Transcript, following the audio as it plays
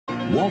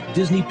Walt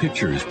Disney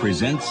Pictures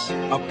presents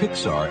a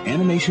Pixar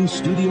Animation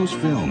Studios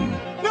film.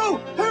 No!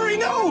 Hurry,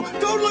 no!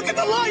 Don't look at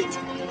the light!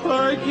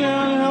 I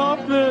can't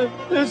help it.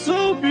 It's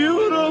so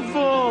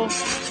beautiful.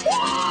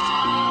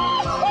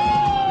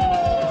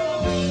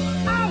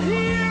 Out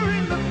here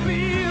in the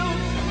field,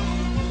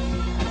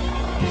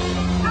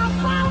 out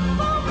for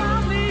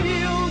my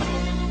meals,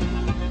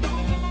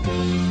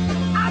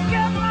 I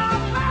get my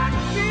back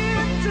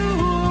into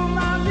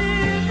my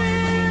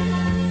living.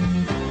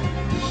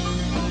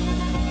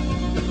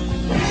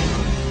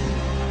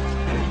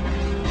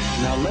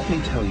 Now let me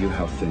tell you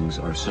how things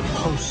are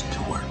supposed to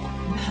work.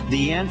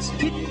 The ants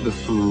pick the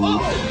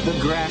food. The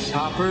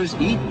grasshoppers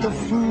eat the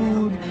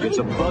food. It's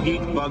a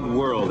bug-eat-bug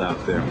world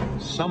out there.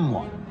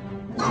 Someone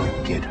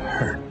could get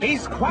hurt.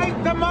 He's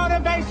quite the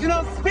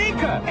motivational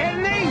speaker,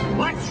 isn't he?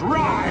 Let's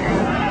ride!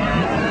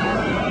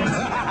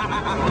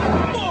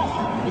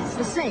 It's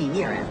the same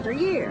year after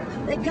year.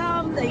 They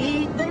come, they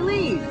eat, they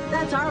leave.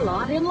 That's our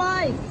lot in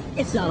life.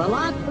 It's not a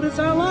lot, but it's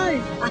our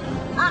life.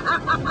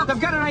 I've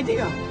got an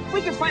idea.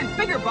 We could find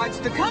bigger bugs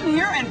to come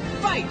here and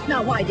fight.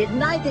 Now, why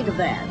didn't I think of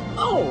that?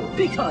 Oh,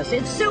 because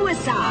it's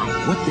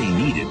suicide. What they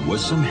needed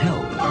was some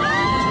help.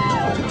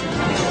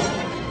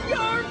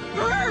 You're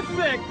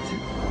perfect.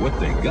 What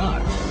they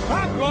got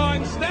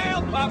Popcorn,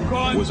 stale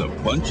popcorn! was a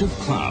bunch of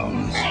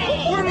clowns.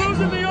 We're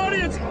losing the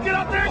audience. Get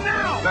up there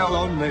now. They'll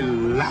only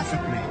laugh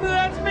at me.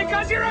 That's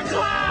because you're a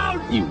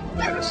clown. You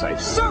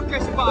parasites.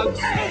 Circus bugs.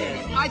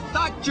 I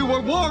thought you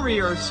were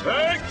warriors.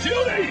 Hey,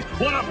 Judy,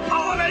 want to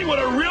pollinate with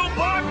a real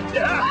bug?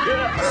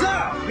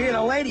 So, being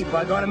a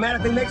ladybug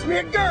automatically makes me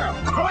a girl.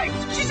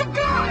 Christ, she's a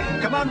guy!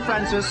 Come on,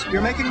 Francis.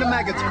 You're making the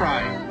maggots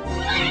cry.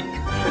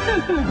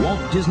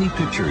 Walt Disney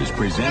Pictures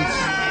presents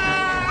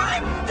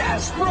I'm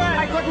desperate!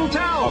 I couldn't a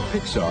tell!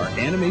 Pixar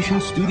Animation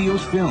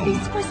Studios film.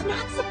 This was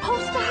not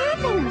supposed to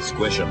happen.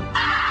 Squish them. Run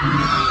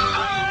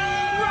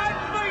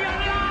for your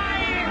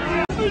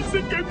life! I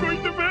think I'm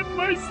going to vent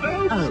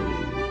myself.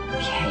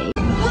 Okay.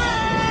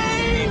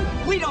 Rain!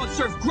 We don't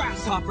serve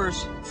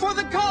grasshoppers. For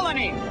the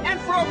colony and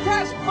for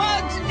oppressed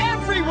bugs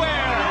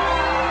everywhere.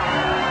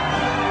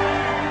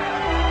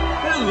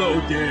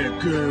 Hello there,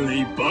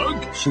 girly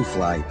bug. Shoo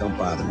fly, don't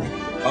bother me.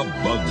 A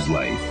Bug's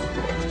Life.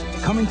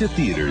 Coming to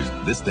theaters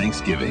this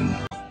Thanksgiving.